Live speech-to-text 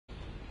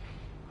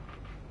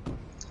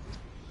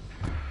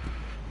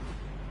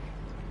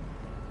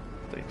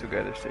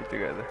together, stay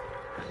together.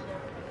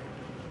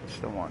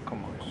 Still one,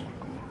 come on.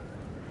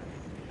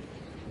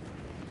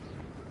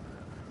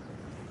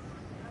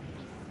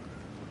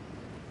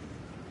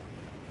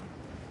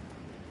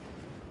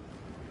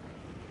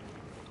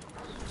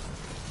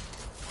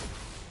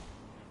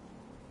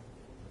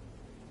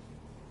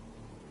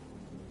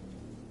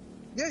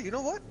 Yeah, you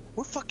know what?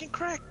 We're fucking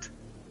cracked.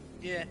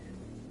 Yeah.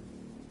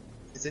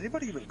 Is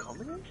anybody even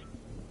coming in?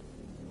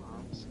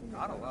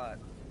 Not a lot.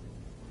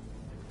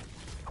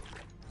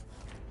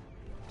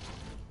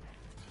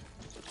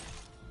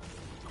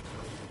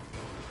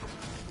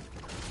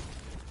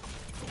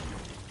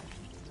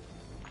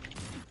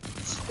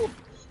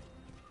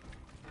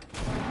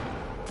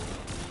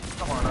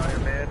 Come on,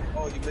 Iron Man.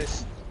 Oh, you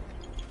missed.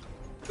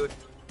 Good.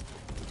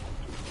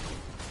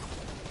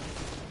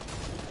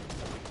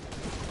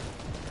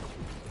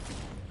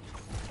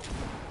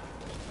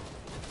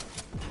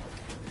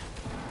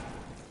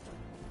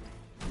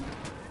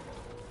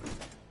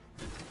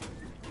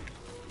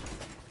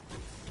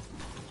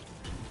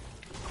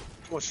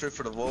 Going straight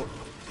for the vault.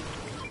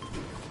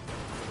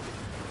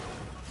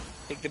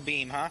 Take the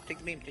beam, huh? Take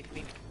the beam, take the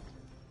beam.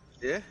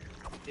 Yeah?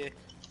 Yeah.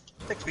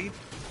 Take speed.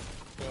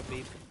 Go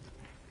beam.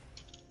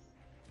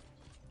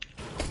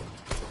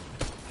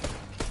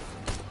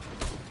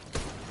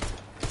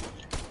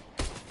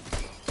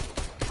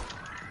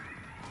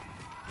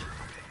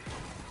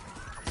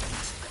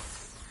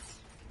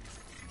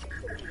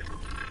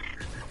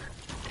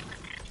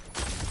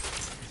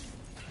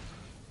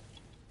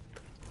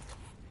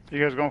 You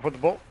guys going for the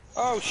bolt?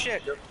 Oh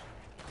shit! Yep.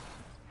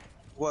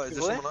 What, is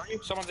there someone on you?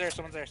 Someone's there,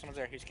 someone's there, someone's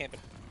there. He's camping.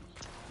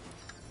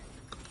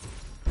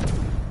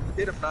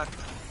 Hit him, knock.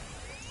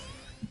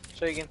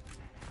 Shaking.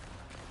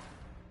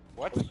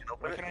 What? Oh, you can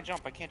open Where it? can I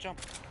jump? I can't jump.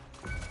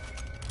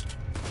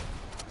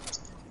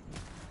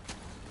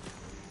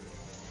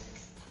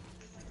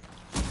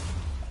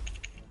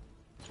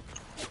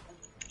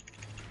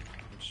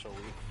 I'm so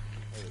weak.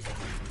 There we go.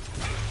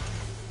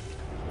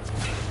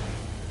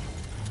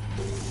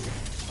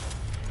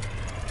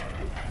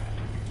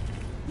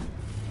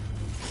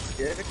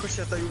 Yeah,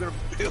 Christian, I thought you were gonna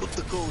build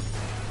the code.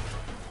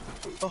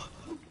 Oh.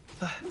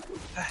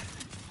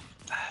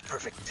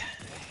 Perfect.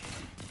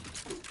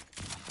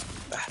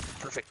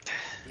 Perfect.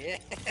 Yeah.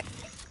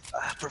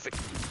 Perfect.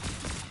 What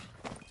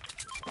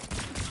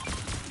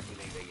do you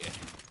think they get?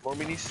 More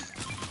minis?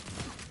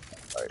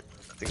 Alright,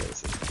 I think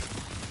that's it.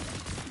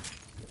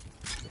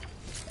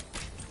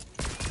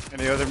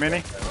 Any other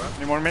mini?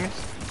 Any more minis?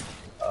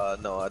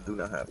 No, I do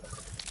not have it.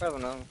 I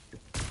don't know.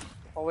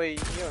 Oh wait,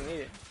 you don't need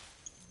it.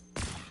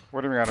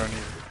 What do you mean I don't need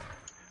it?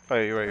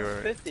 Wait.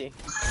 50.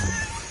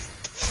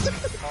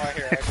 Oh, I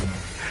hear it.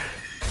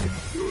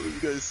 Yo, you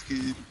guys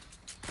skied.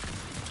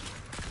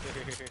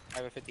 Here. I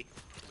have a 50.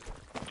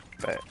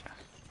 Bet.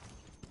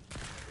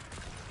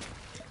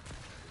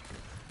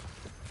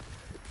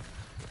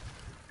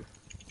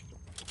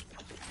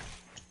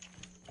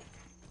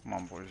 Come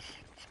on, boys.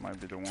 This might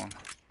be the one.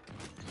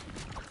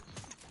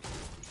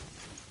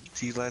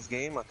 T's last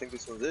game, I think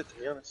this was it, to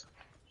be honest.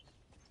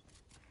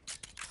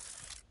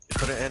 It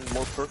couldn't end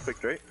more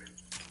perfect, right?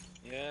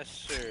 Yes,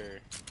 sir.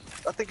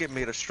 I think it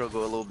made us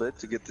struggle a little bit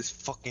to get this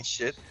fucking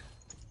shit.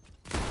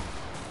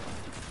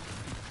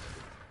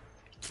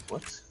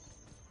 What?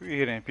 Who are you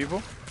hitting?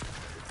 People?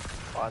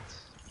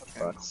 Bots.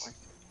 Bots.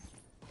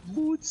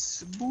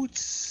 Boots.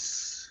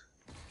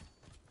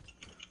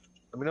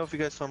 Let me know if you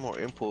guys find more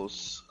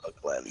impulse. I'll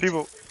gladly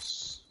People. take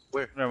those.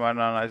 Where? Never mind,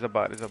 no, it's a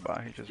bot.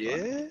 He just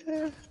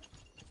Yeah.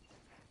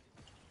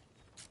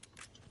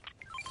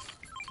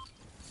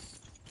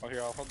 Oh,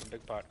 here, I'll hold the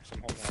big pot, because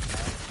I'm holding it now.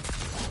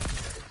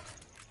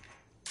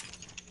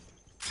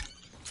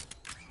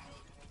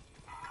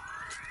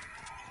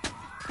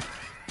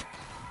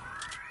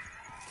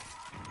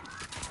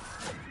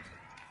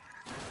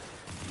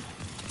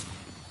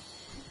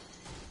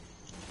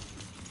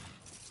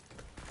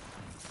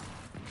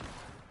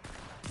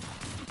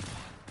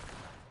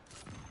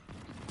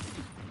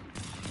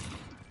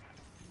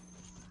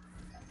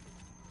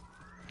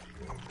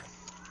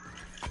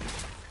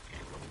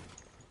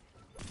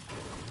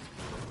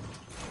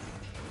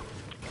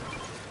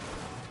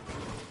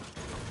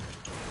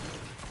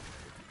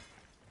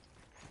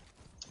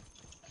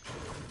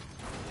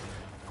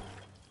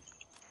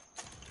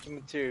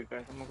 Material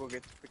guys, I'm gonna go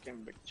get the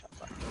freaking big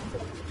chopper.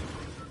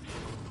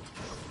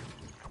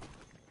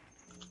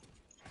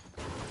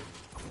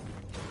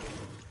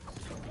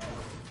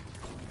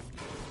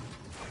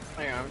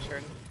 Hang on, I'm sure.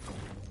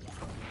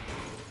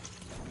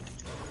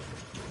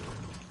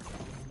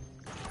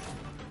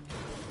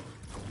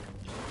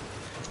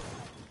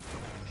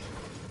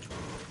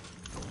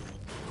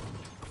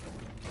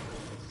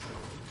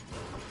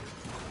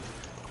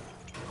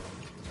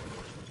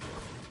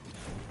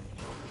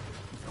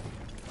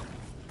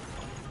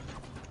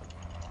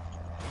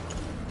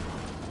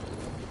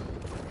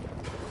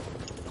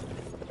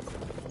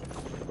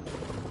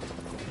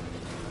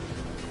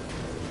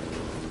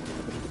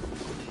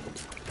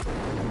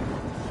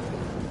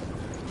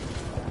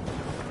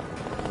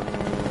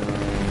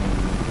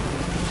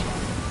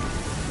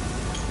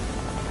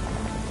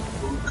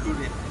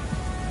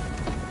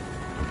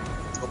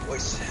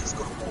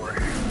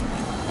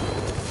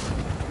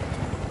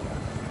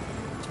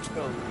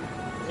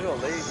 You're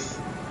lazy.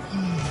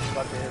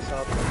 About to hit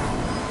up.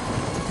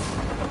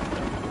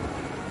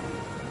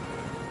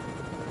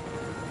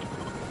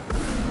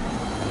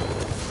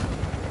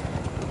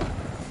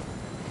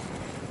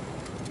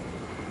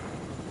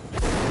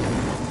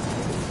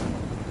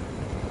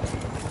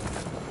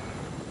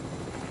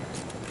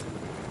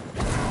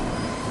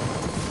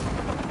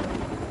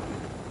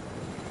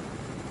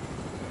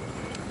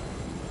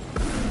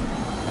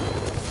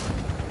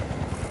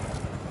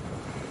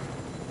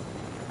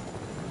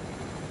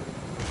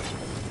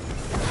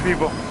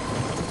 People.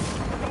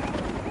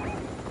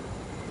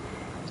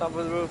 Top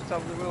of the roof, top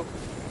of the roof.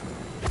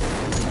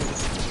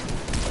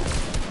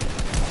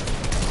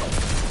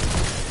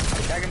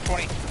 Tag him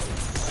 20.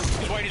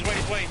 He's white, he's white,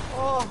 he's white.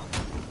 Oh!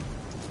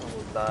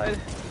 Almost died.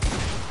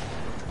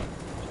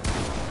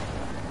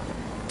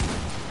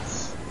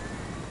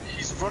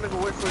 He's running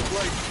away for his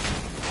life.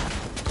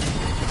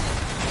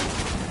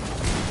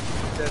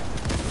 Dead.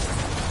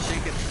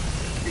 Shake it.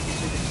 Shake it,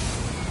 shake it.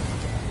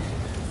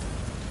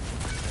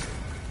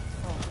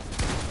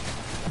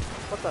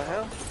 What the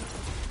hell?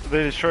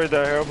 They destroyed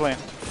the airplane.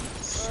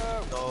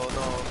 No,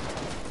 no.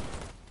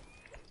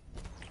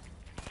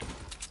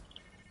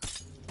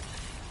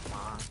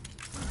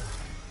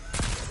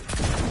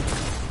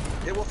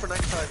 Hit one for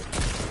 95.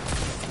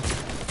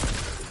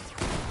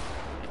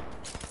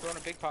 Throwing a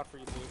big pot for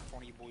you,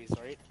 one of you boys,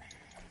 alright?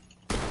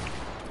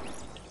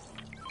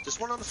 Just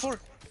one on the floor.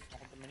 I'll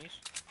hold the minis.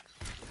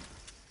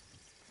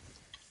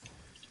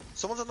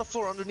 Someone's on the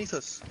floor underneath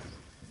us.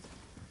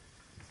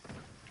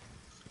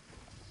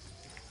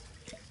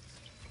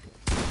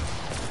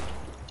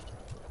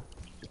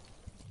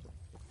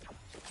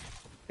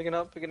 Picking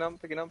up, picking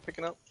up, picking up,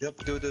 picking up.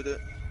 Yep, do it.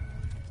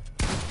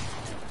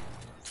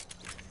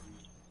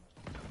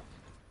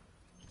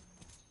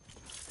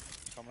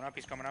 Coming up,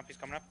 he's coming up, he's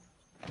coming up.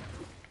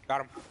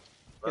 Got him.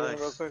 Healing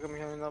real Nice. quick, I'm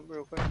healing up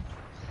real quick.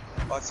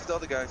 Oh, I see the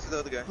other guy,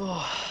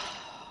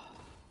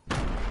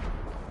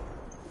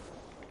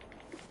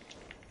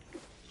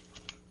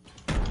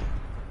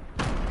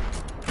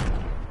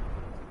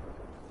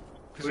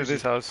 This is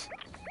this house.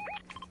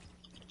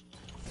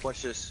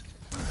 Watch this.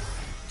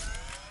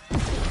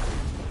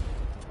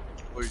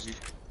 Where is he?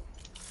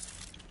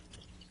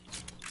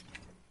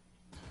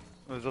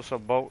 There's also a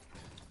boat.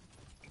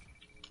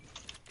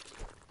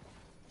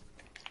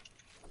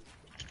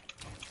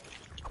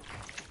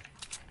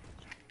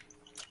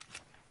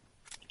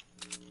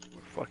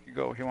 Where the fuck you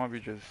go? He won't be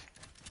just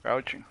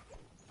crouching.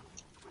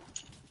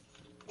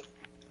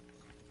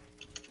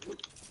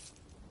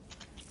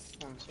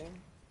 I'm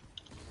seeing.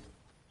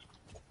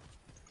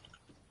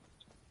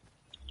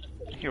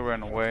 He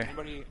ran away.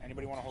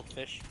 Anybody want to hold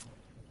fish?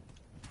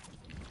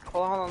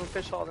 Hold on, the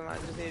fish holding. I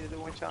just need to do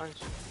one challenge.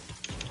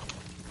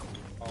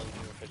 Oh, you do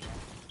a fish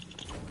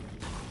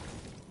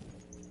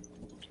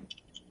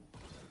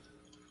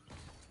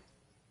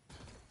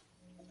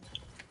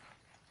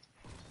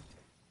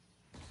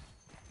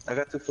on. I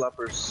got 2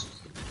 flappers.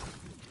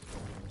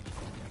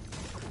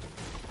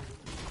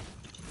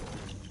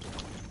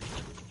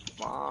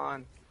 Come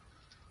on.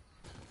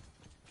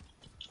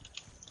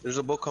 There's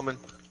a boat coming.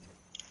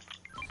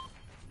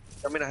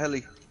 I mean a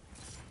heli.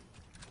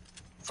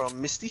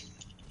 From Misty.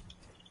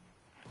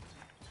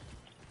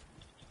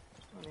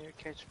 I need to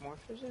catch more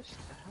fishes?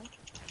 The hell?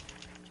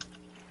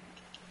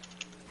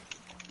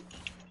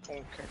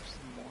 Won't catch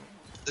some more.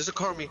 There's a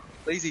car on me.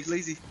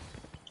 Lazy.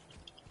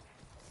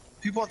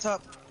 People on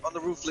top. On the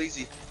roof,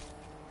 lazy.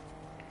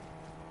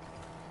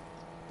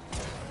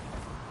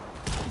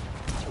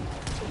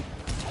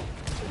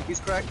 He's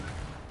cracked.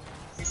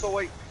 He's so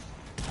white.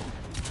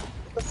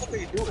 What the fuck are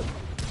you doing?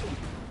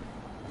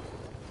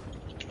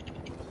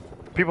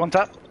 People on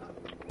top.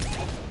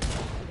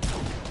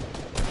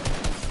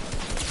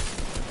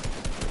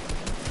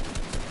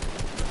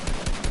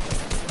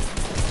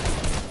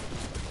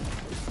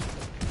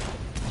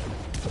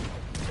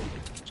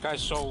 This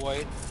guy's so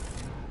white.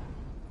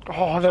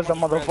 Oh, there's a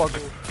Someone's red, motherfucker.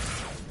 too.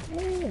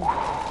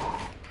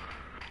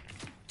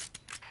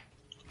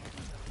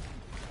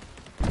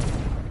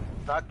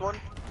 Knocked one.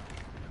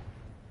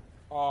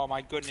 Oh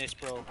my goodness,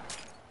 bro.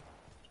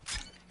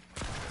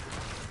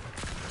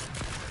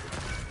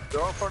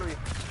 They're all in front of me.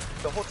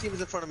 The whole team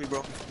is in front of me,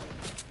 bro.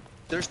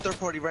 There's third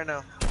party right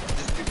now.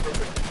 This is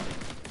perfect.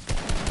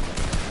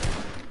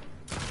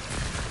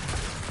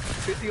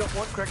 50 up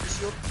one, crack the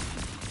shield.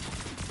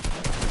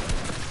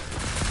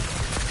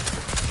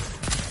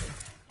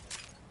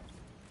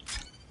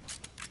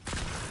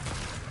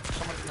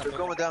 Someone's in the They're going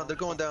building.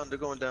 down, they're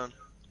going down.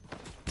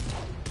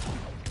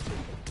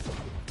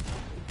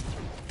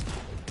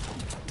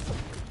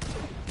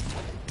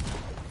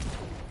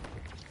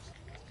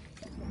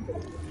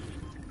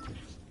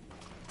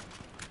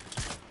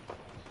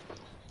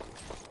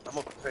 I'm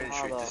gonna penetrate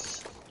How the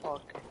this.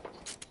 fuck?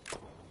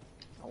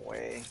 No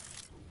way.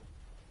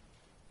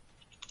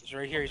 He's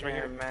right here, he's right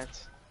here.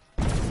 Matt.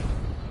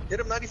 Hit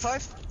him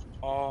 95.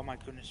 Oh my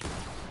goodness.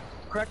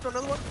 Cracked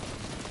another one.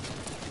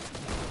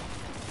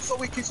 So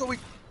weak, he's so weak.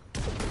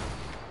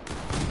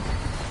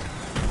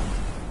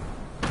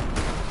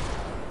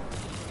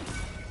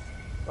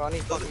 Oh, I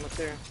need fucking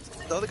material.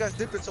 The other guy's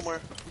dipping somewhere.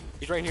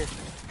 He's right here.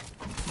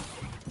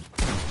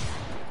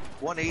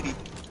 180.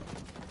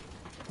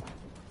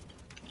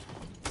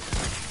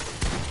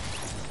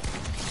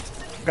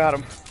 Got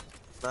him.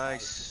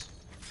 Nice.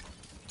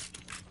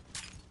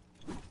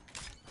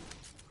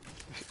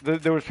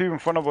 There was people in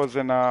front of us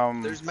in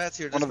There's mats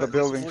here. one of the there's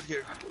buildings. wood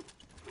here.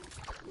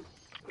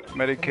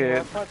 Any Medikit.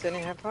 half pots? Any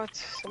half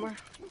pots somewhere?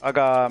 I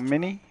got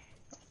mini.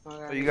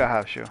 Okay. Oh, you got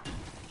half shoe.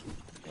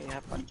 Any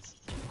half pots?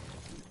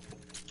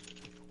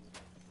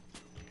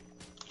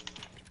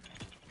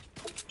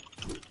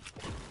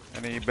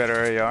 Any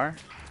better AR?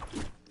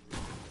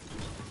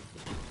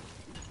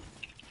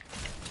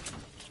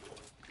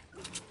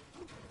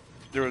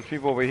 There was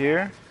people over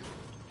here.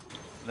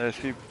 There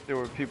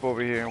were people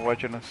over here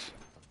watching us.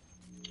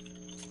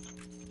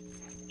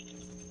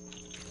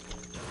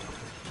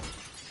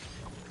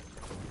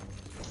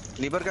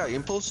 Anybody got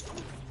impulse?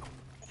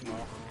 No.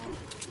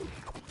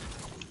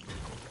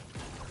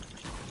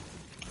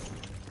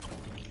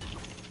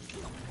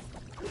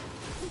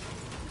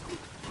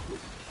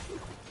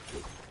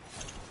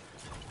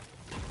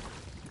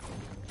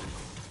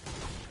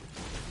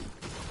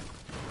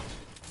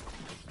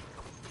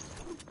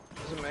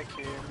 There's a mech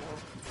here.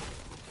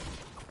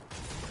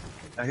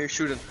 I hear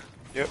shooting.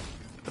 Yep.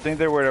 I think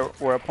they were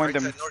where I point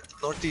Right them.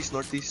 side,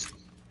 northeast.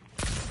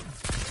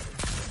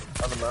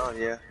 On the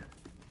mountain, yeah.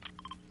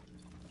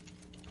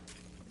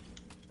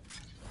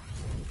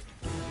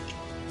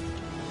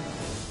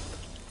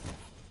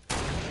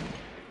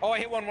 Oh, I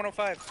hit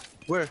 105.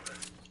 Where? On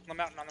the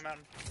mountain, on the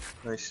mountain.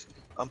 Nice.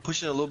 I'm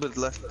pushing a little bit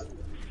left.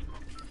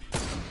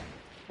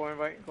 Going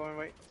right, going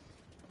right.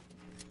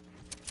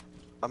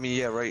 I mean,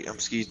 yeah, right. I'm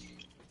skied.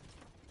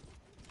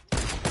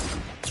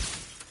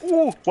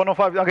 Ooh,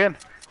 105 again.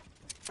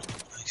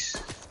 Nice.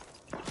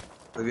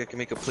 Maybe I can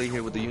make a play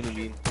here with the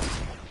Unibeam.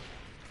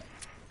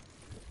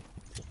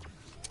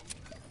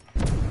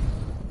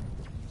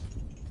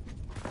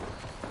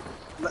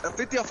 A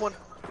 50 off one.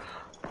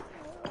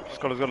 Let's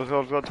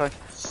go, Ty.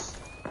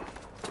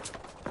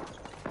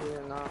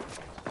 Yeah, nah.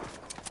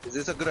 Is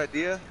this a good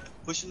idea?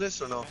 Pushing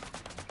this or no?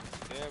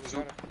 Yeah, we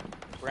gotta.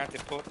 We're gonna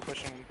have to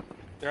push them.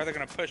 They're either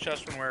gonna push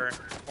us when we're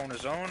on a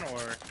zone or.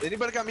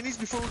 Anybody got minis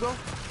before we go?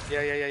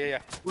 Yeah.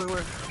 Where?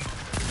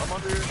 I'm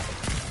under here.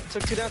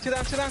 Took two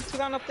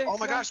down up there. Oh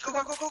my two down, gosh, go.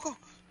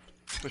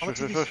 Push, I'm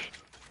push, a push, TV. push.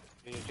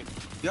 Yeah,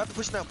 You have to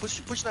push now.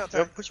 Push now, Ty.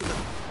 Yep. Push with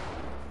them.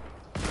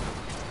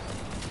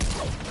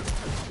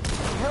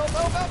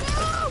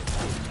 Help!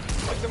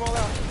 Took them all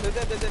out. They're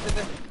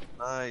dead.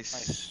 Nice.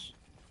 nice.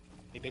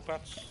 Any big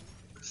pots?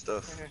 Good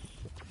stuff. Okay.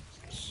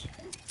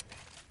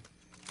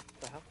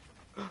 The hell?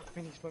 My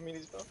minis,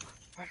 bro.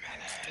 My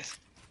minis.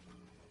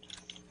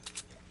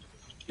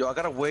 Yo, I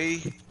got a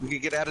way we can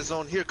get out of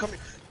zone. Here, come here.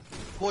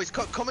 Boys,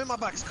 come in my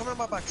box.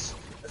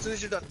 As soon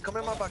as you're done, come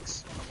in my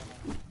box.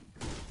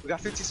 We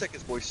got 50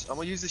 seconds, boys. I'm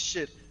gonna use this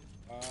shit.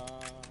 One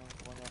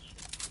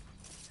last.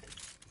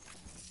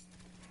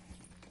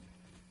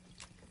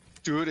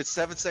 Dude, it's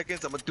 7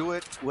 seconds. I'm gonna do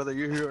it whether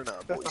you're here or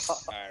not, boys.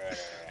 Alright.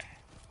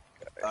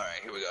 Alright,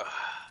 here we go.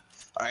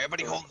 Alright,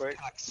 everybody hold the Break.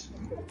 box.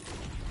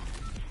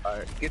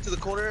 Alright, get to the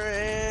corner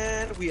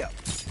and we out.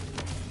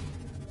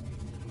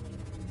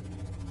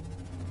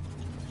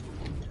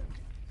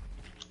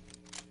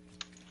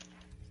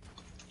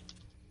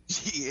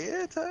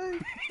 Yeah, Ty.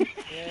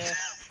 Yeah.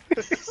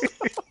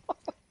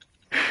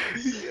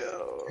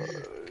 Yo,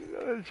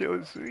 that's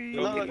so sweet.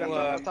 Yo, Look, people,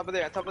 on top of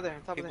there.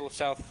 People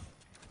south.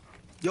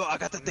 Yo, I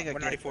got the thing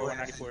again.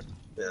 194.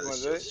 Yeah, Wanna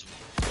this do it? shit's-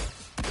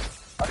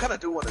 I kinda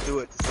do wanna do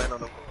it to land on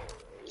them.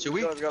 Should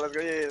we? Let's go. Yeah,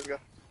 let's go.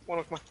 Come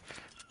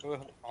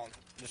on.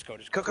 Just go.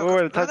 Come.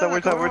 Wait, Ty,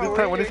 where's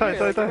Ty?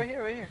 Right Ty?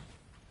 here.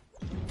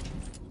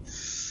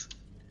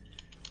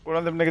 One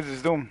of them niggas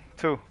is doomed,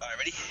 too. Alright,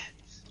 ready?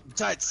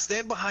 Ty,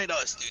 stand behind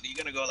us, dude. You're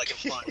gonna go like a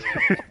front.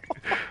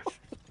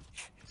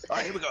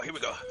 Alright, here we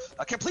go.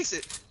 I can't place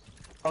it.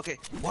 Okay,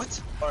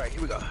 what? Alright,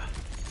 here we go.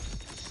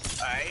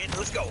 Alright,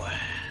 let's go.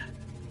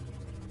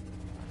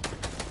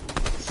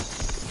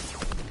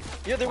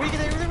 Yeah, they're weak.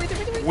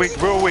 Wait,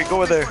 bro, wait, go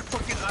over there. I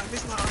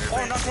missed my iron Oh,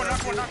 man.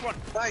 knock one.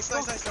 Nice.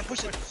 I'm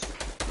pushing.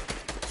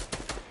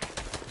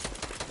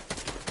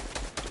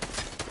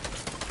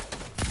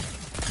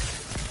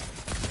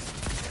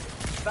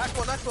 Knock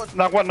one.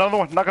 Knock one, another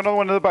one. Knock another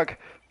one in the back.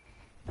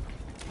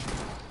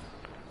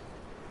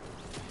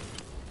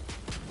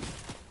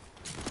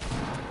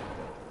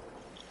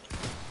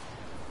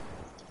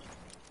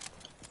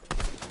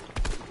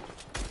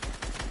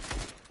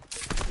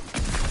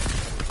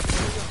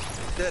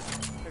 Dead.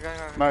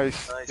 Okay.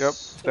 Nice. Nice.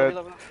 Yep.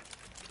 Level Dead. up.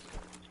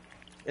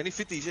 Any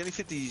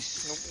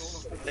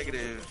 50s? Nope.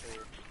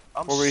 Negative.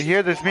 I'm Over shit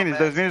here, there's on my minis. mats.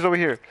 There's minis over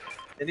here.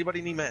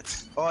 Anybody need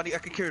mats? Oh, I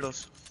can carry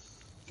those.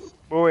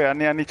 Oh wait, I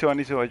need two.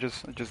 I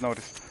just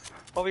noticed.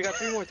 Oh, we got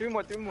three more.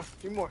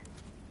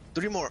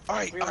 3 more.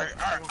 Alright.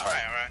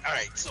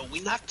 So we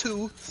knock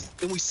 2,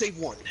 then we save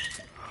 1.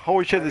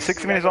 Holy shit, there's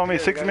 6 minutes on me.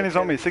 6 minutes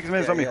on me. 6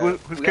 minutes on me. Who's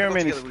We gotta carrying go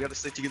minis? together, We gotta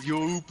stay together.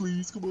 Yo,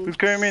 please, come on. Who's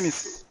carrying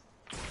minis?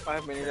 I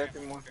have minis. I have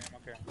 3 more.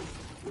 Okay.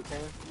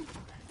 Okay.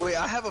 Wait,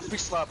 I have a free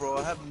slot, bro.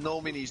 I have no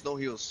minis, no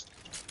heals.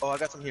 Oh, I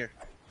got some here.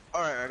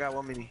 Alright, I got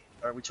one mini.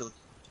 Alright, we chilling.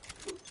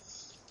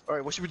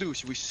 Alright, what should we do?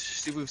 Should we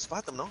see if we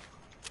spot them, no?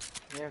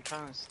 Yeah, I'm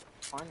trying to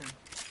find him.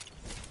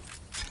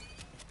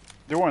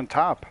 They were on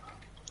top.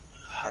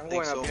 I I'm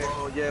think going so, up here.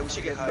 bro. Yeah, we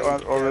should get height.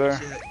 Over yeah,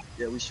 there.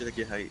 Yeah, we should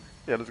get height.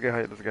 Yeah, let's get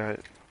height. Let's get height.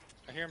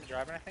 I hear him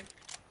driving, I think.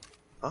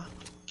 Huh?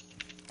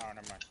 Oh,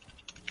 never mind.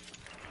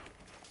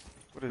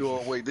 What is Yo,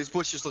 this? wait, this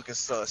bush is looking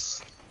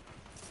sus.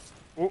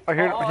 Oh, I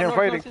hear him north,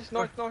 fighting.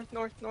 North.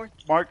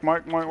 Mark.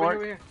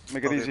 Over here.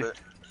 Make it Okay, easy. bet.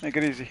 Make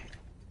it easy.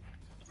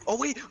 Oh,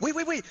 wait.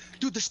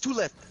 Dude, there's two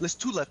left. Let's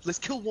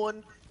kill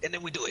one, and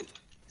then we do it.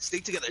 Stay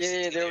together. Yeah,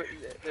 stay together.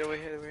 they're over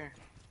here.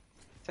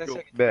 10 Yo.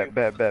 seconds. Bet.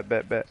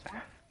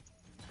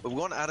 But we're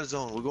going out of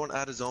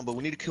zone. But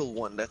we need to kill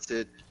one. That's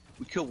it.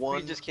 We kill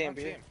one. We just can't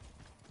be here.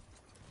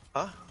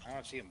 Huh? I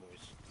don't see him, boys.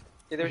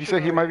 Yeah, they're He said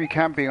shooting he over might be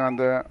camping on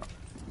the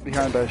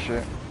behind that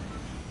shit.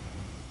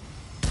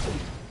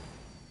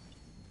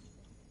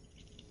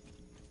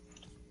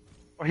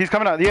 Oh, he's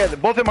coming out. Yeah,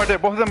 both of them are there.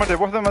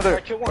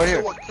 Alright, kill one, Right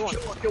kill here.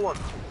 one. Kill one.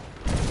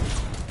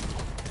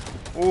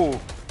 Ooh.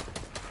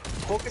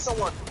 Focus on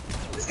one.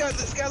 This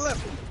guy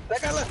left.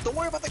 That guy left. Don't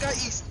worry about the guy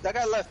east. That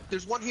guy left.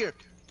 There's one here.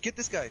 Get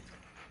this guy.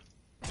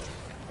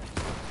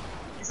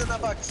 He's in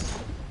that box.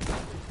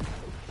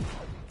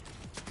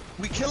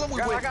 We kill him, we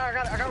win. I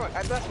got one.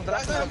 I left one. The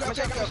last one. I'm gonna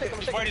shake.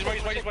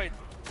 He's white.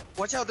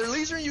 Watch out, they're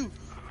lasering you.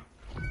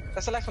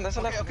 That's the last one.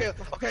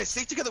 Okay,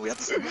 stay together. We have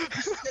to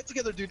stay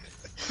together, dude.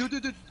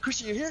 Dude.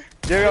 Christian, you here?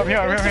 Yeah, I'm here.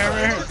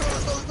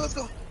 Let's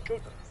go.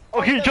 Oh,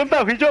 he jumped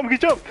out. He jumped.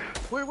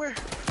 Where?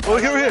 Oh,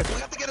 here. We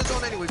have to get his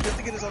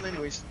own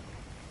anyways.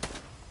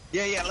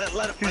 Yeah,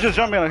 let him. He's just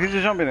jumping in. He's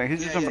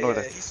just jumping over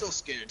there. He's so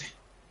scared.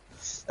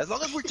 As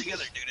long as we're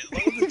together,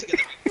 dude.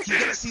 He's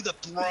gonna see the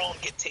throne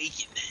get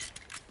taken.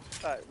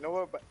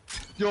 Nowhere but.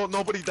 Yo,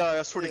 nobody die.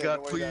 I swear to Yeah, God,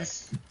 nobody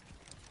please.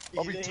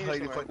 I'll be He's in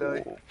tight here if I somewhere.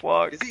 die.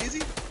 Oh, fuck. Is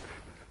he?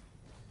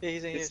 Yeah,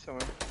 he's in here It's-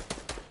 somewhere.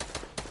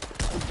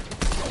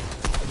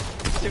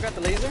 Still got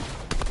the laser?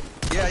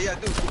 Yeah,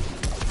 dude.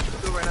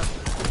 Do it right now.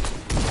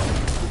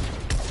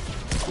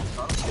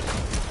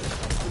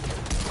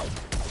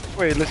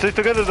 Wait, let's stay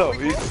together though. Are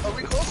we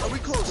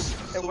close?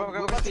 Hey, So we're we're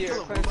gonna about to see kill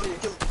it, him. we're gonna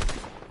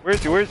We're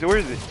about to kill him. Where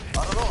is he?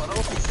 I don't know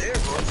if he's there,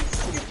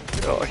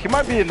 bro. Oh, he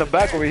might be in the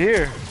back over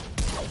here.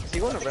 Is he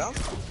going around?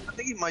 I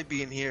think he might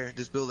be in here,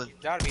 this building.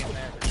 Gotta be in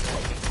there. For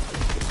sure.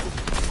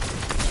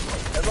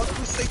 As long as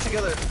we stay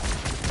together.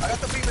 I got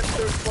the beam in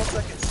 12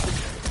 seconds.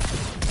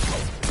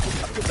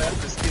 I feel bad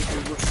for this kid,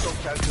 dude. We're so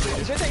calculated.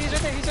 He's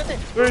right there.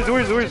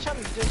 Where is he?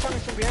 Just shot me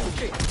from behind the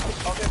tree.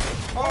 Okay.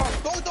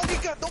 Oh, don't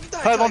get cut. Don't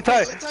die. Ty, don't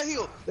tie.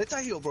 Let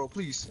Ty heal, bro,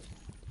 please.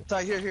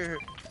 Ty, here.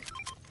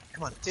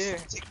 Come on. Here.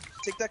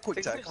 Take that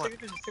quick, Ty. Come on.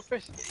 Take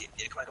fish.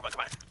 Yeah, come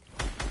on.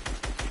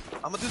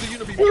 I'm gonna do the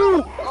unibeam.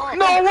 Ooh!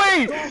 No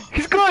way!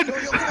 He's good! Yo,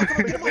 come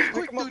on,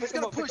 quick, dude. He's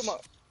gonna Pick push. him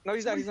up. No,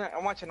 he's not.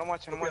 I'm watching.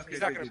 He's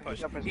not gonna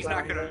push. He's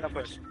not gonna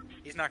push.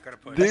 He's not gonna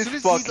push. This As soon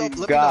as he's up, fucking let me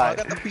know. guy.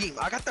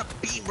 I got the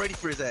beam ready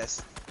for his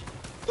ass.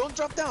 Don't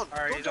drop down.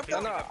 Alright, Don't he's drop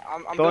up, down.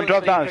 I'm Don't doing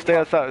drop it so you down. pick Stay him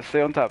up. outside.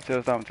 Stay on top.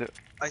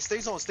 Alright, stay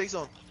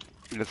zone.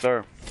 Yes,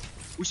 sir.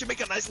 We should make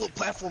a nice little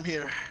platform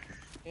here.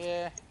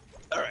 Yeah.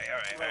 Alright.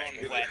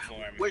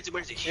 Platform. Where's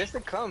he? He has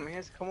to come. He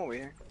has to come over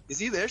here. Is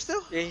he there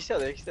still? Yeah, he's still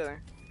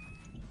there.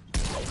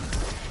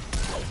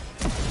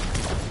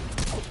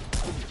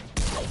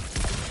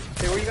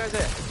 Hey, where you guys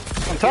at?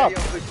 On top.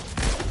 Okay,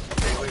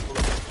 wait, hold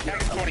up.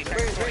 Tag 20.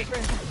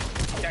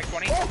 Tag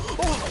 20.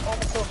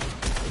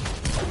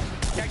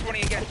 Tag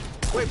 20 again.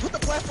 Wait, put the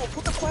platform.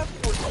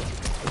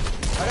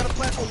 I got a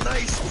platform,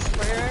 nice.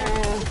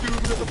 Oh, dude,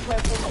 we got the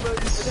platform,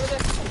 nice.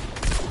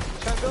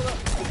 Try to build up.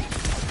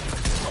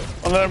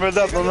 Don't let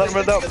him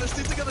build up.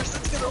 Stay together,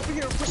 over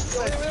here, push this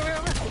side.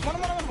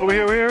 Over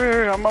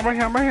here. I'm right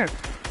here.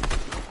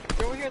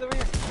 They're over here.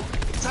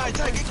 Ty,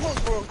 get close,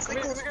 bro. Stay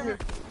close over here.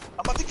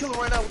 I'm about to kill him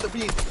right now with the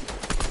beam.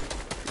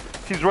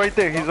 He's right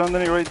there. He's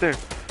underneath right there.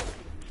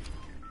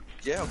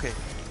 Yeah, okay.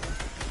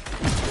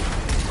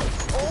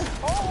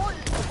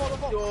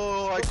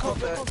 Yo, I caught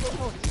that.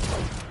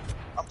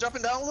 I'm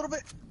dropping down a little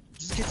bit.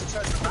 Just in case he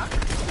tries to knock.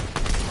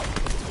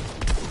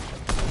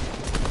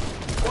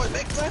 Boy,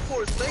 make flat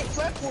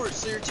floors.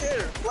 So your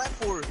chair. Flat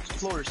floors.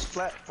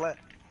 Flat.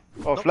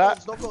 Oh, No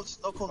flat? cones.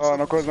 Oh,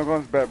 no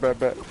cones.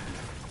 Bet.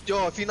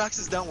 Yo, if he knocks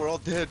us down, we're all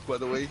dead, by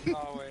the way.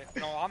 Oh wait.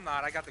 No, I'm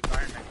not. I got the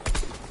Iron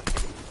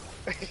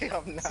Man.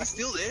 I'm Is he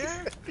still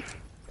there?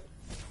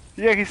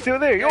 Yeah, he's still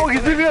there. Oh,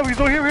 he's leaving up. He's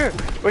over here.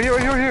 Right here. Oh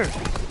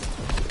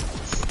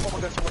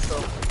my gosh, what's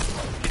up?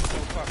 It's so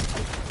fucked.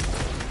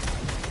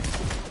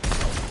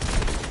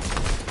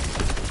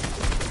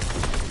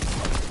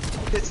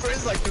 His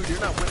friend's like, dude, you're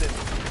not winning.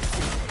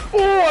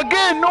 Oh,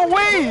 again. No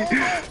way.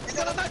 He's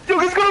gonna knock. Yo,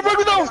 he's gonna break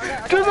him down.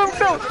 Just knock him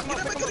down.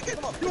 Get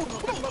him.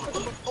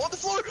 On the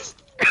floor.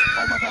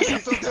 Oh my gosh, I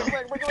fell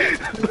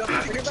down. Dude, I'm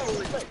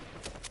not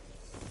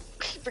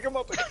Pick him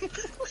up. Pick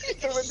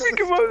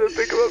him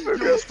up.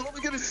 Yo,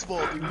 Stormy getting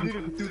small, dude. We need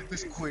to do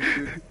this quick,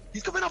 dude.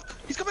 He's coming up.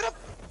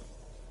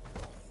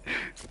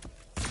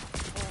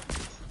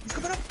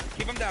 coming up.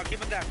 Keep him down. Keep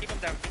him down. Keep him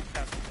down. Keep him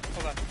down.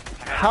 Hold on.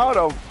 How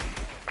the?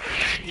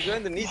 He's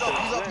underneath He's up,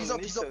 us. he's up, he's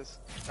up, he's up. us.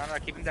 No,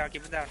 keep him down.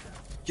 Keep him down.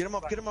 Get him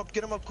up, get him up,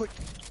 get him up, quick.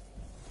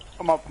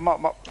 Come up, come up,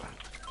 come up.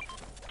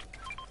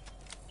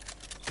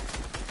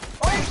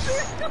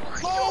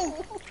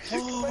 Oh!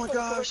 Oh my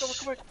gosh.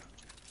 Come back.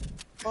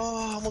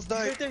 Oh, I almost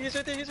died. He's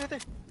right there.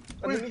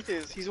 Underneath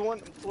us. He's one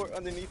floor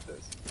underneath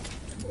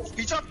us.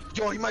 He dropped.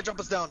 Yo, he might drop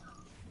us down.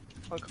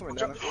 Oh, come on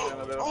down.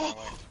 Oh,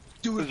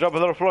 Let's dude. drop a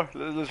little floor.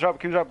 Let's drop.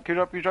 Keep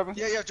dropping.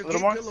 Yeah, A little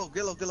more. get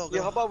low.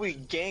 Yeah, how about we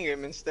gang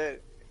him instead?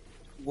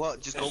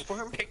 What? Just go for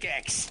him?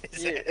 Pickaxe.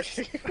 Yeah.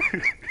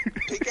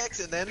 Pickaxe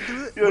and then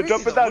do it? Yo, Where is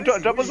drop he it down. though? Where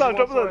is Drop he? us down.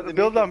 Drop us Where down. is he?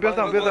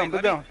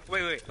 Build down.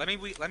 Wait.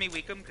 Let me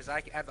weak him because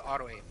I have the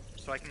auto aim,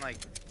 so I can like.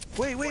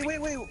 Wait.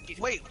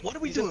 What are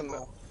we He's in doing, the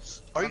bro?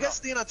 Are you guys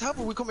staying on top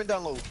or we coming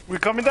down low? We're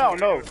coming down.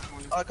 No.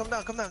 Come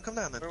down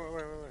then. Where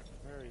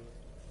are you?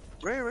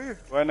 Right here.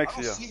 Right I next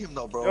don't to you. see him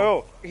though, bro.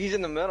 Yo, He's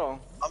in the middle.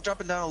 I'm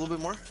dropping down a little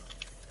bit more.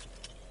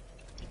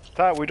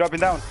 Ty, we're dropping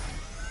down.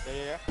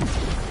 Yeah.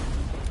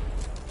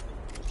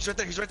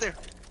 He's right there.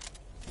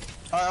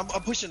 I'm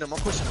pushing him. Yo,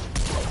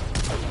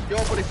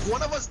 but if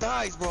one of us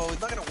dies, bro, it's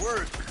not gonna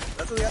work.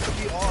 That's why we have to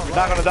be all We're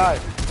not gonna die.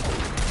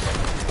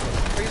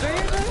 He's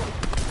right here.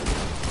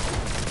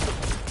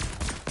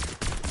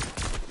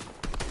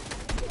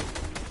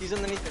 He's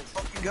underneath us.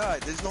 Fucking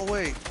God, there's no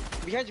way.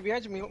 Behind you.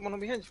 One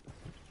behind you.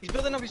 He's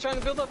building up. He's trying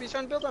to build up.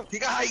 He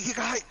got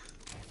height.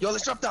 Yo,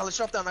 let's drop down.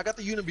 I got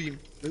the unibeam.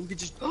 Maybe we could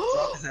just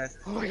drop his ass.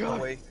 Oh my No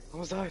God. way.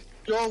 Almost died.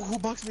 Yo, who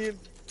boxed me in?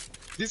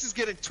 This is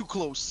getting too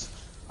close.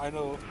 I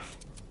know.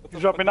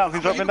 He's dropping down.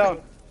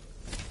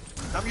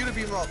 I'm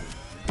unibeam up.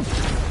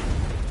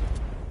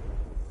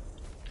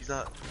 He's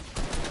not.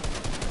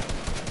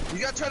 We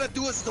gotta try to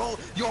do a stone.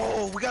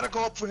 Yo, we gotta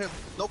go up for him.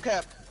 No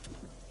cap.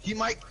 He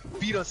might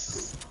beat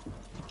us.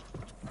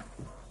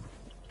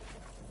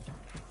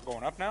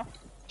 Going up now.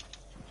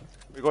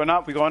 We're going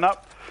up.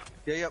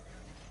 Yeah, yep.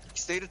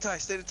 Stay to tie.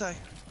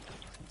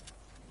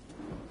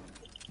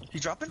 He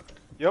dropping?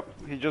 Yep.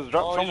 He just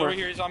dropped Oh, he's somewhere. over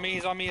here. He's on me. He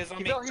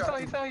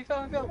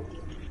fell.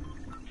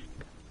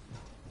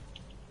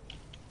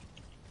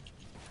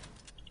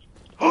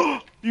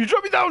 You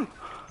drop me down.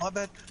 My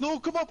bad. No,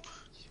 come up.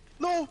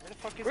 No. Where the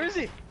fuck is Where is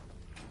he?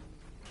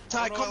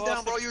 Ty, Oh, no, come I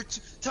down, lost bro. it.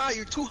 Ty,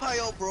 you're too high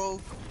up, bro.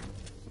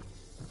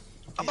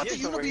 I'm about to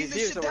here somewhere, unibeam he's this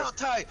here shit somewhere. down,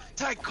 Ty.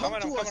 Ty, come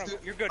to us, dude.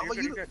 You're good. I'm a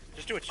You're good.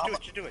 Just do it.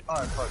 Just do it.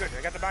 Alright, fuck. Good.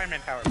 I got the Iron Man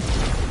power.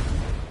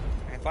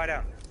 And fly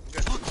down.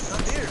 Good. Fuck, he's not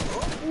there,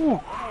 bro. I don't know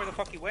where the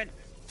fuck he went.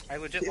 I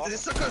legit The lost him.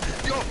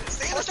 sucker, yo,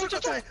 stay in the sucker,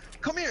 Ty.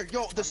 Come here,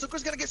 yo. The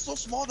sucker's gonna get so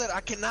small that I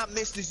cannot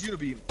miss this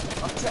unibeam. I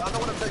know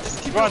what I'm saying.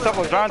 Just keep Run on it top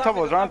of us. Run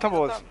on top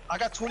of us. I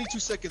got 22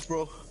 seconds,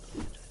 bro.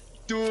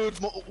 Dude,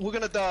 we're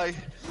gonna die.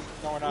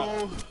 No, we're not.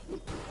 No.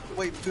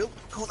 Wait, Bill,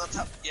 come on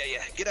top. Yeah.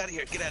 Get out of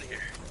here.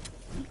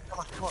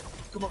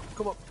 Come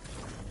on.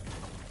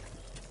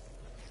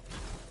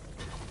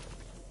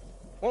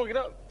 Oh, get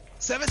up.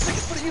 7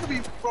 seconds for the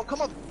unibeam, bro.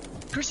 Come on,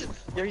 Christian.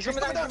 Yo, he's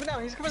coming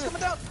down. He's coming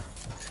down.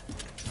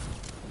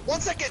 1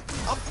 second.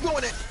 I'm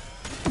doing it.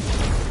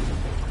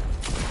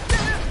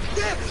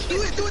 Yeah.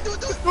 Do it. Do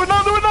it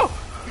now.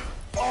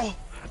 Oh.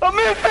 I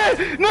missed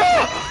it. No.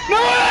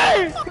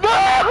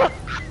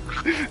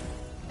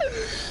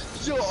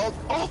 Yo,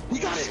 we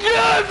got it.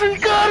 Yes, we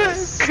got it.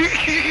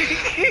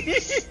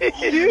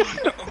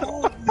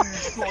 Oh, man.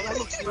 That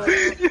looks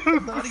good.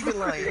 I'm not even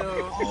lying.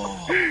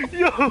 Oh.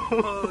 Yo.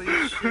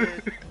 Holy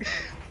shit.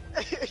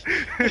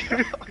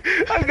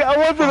 I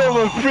wasn't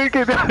able to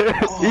freaking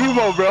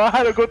emo, bro. I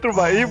had to go through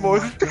my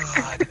emos.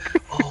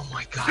 Oh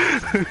my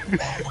god.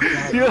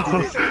 Yo.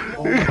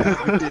 Oh my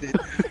god, we did it.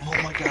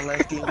 Oh my god,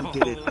 last game we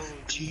did it.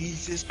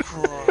 Jesus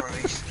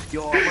Christ.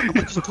 Yo, I'm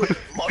gonna just put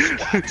must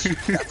watch.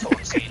 That's all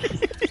I'm saying.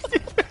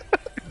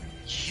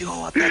 Yo,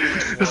 I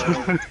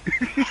thought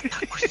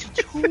Christian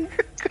too.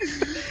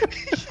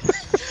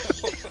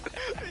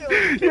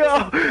 Yo,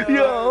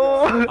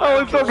 I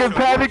was fucking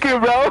panicking,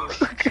 bro.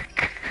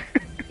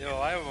 Yo,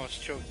 I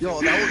almost choked.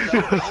 Yo, that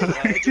was on the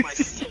edge of my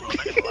seat, bro.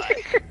 Not gonna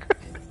lie.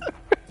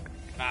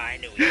 I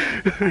knew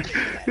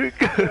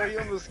it. Yo, he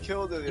almost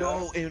killed it.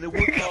 Yo, and it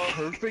worked out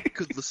perfect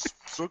because the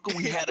circle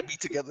we had to be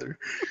together.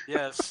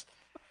 Yes.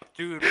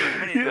 Dude, for a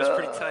minute it was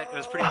pretty tight. It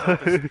was pretty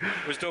dope.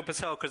 It was dope as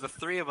hell because the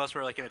three of us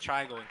were like in a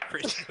triangle and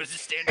Christian was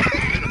just standing in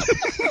the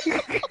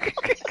middle.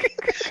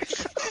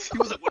 He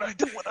was like, what I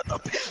do? What I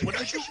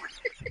do?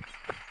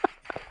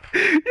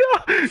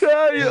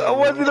 Yeah, I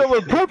wasn't on my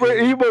proper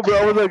emo, bro.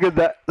 I was like at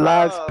that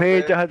last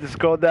page. man. I had to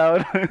scroll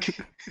down.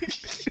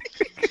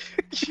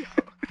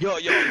 Yo,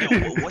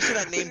 what should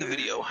I name the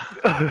video?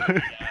 What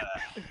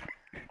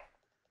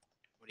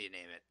do you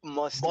name it?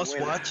 Must Must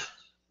win. watch?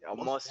 Yeah,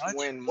 must watch?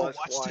 win. Oh, Must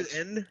watch. to the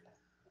end?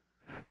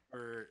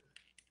 Or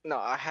No,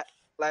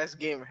 last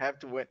game have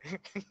to win.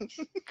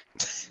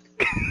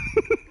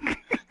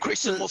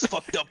 Christian most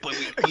fucked up, but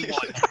we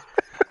won.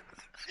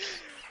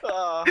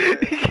 Oh, man,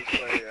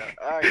 yeah.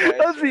 Alright,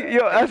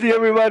 I see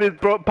everybody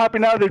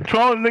popping out their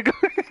thrones, nigga.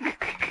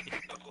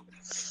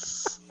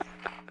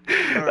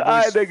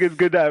 Alright, niggas,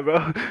 good night,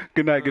 bro.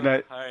 Good night.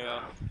 Alright,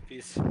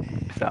 Peace.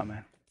 Peace out,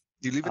 man.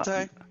 You leave it,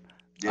 Ty?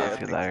 That's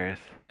hilarious.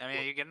 I mean,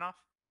 are you getting off?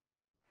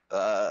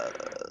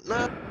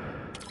 No.